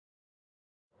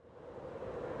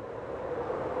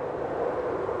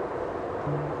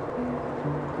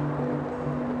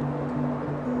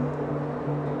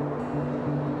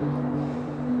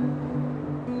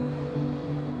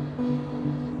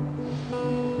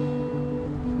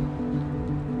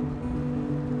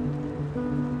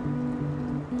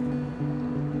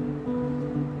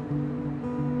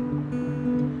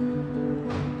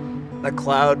That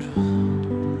cloud,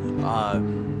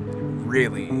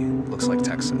 really looks like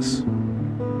Texas.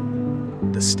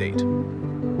 The state.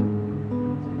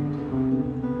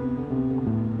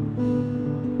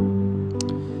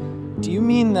 Do you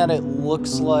mean that it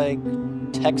looks like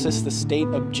Texas the state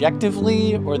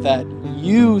objectively, or that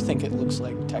you think it looks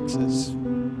like Texas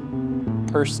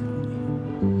personally?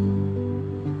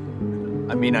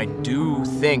 I mean, I do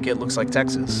think it looks like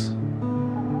Texas.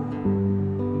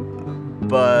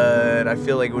 But I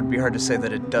feel like it would be hard to say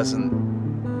that it doesn't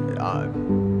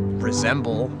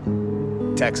resemble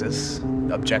Texas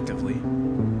objectively.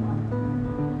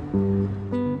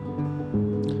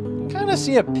 I kind of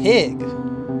see a pig.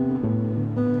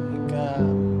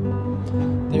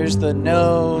 There's the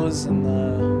nose and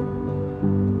the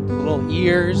little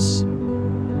ears. Are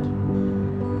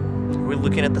we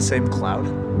looking at the same cloud?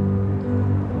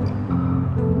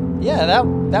 Yeah,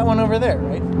 that one over there,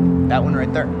 right? That one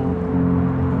right there.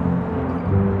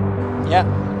 Yeah.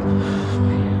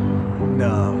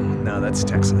 No, that's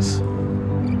Texas. I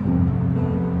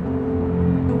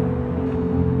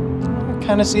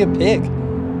kind of see a pig.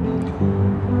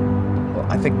 Well,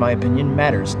 I think my opinion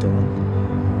matters, Dylan.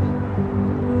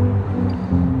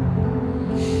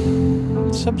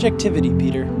 Subjectivity,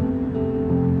 Peter.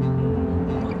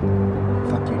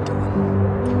 Fuck you, Dylan.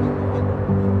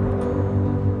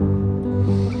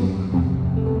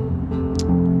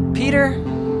 Peter,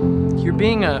 you're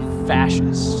being a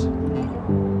fascist.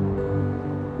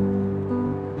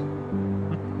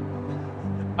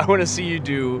 I want to see you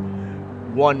do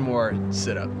one more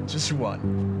sit-up. Just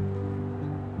one.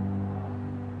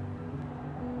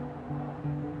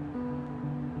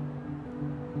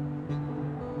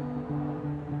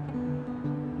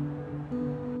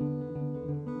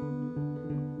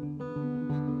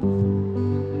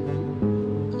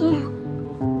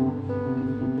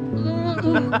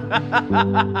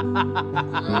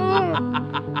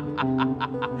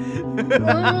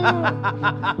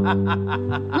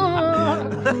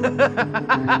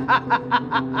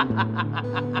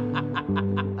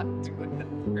 Do another.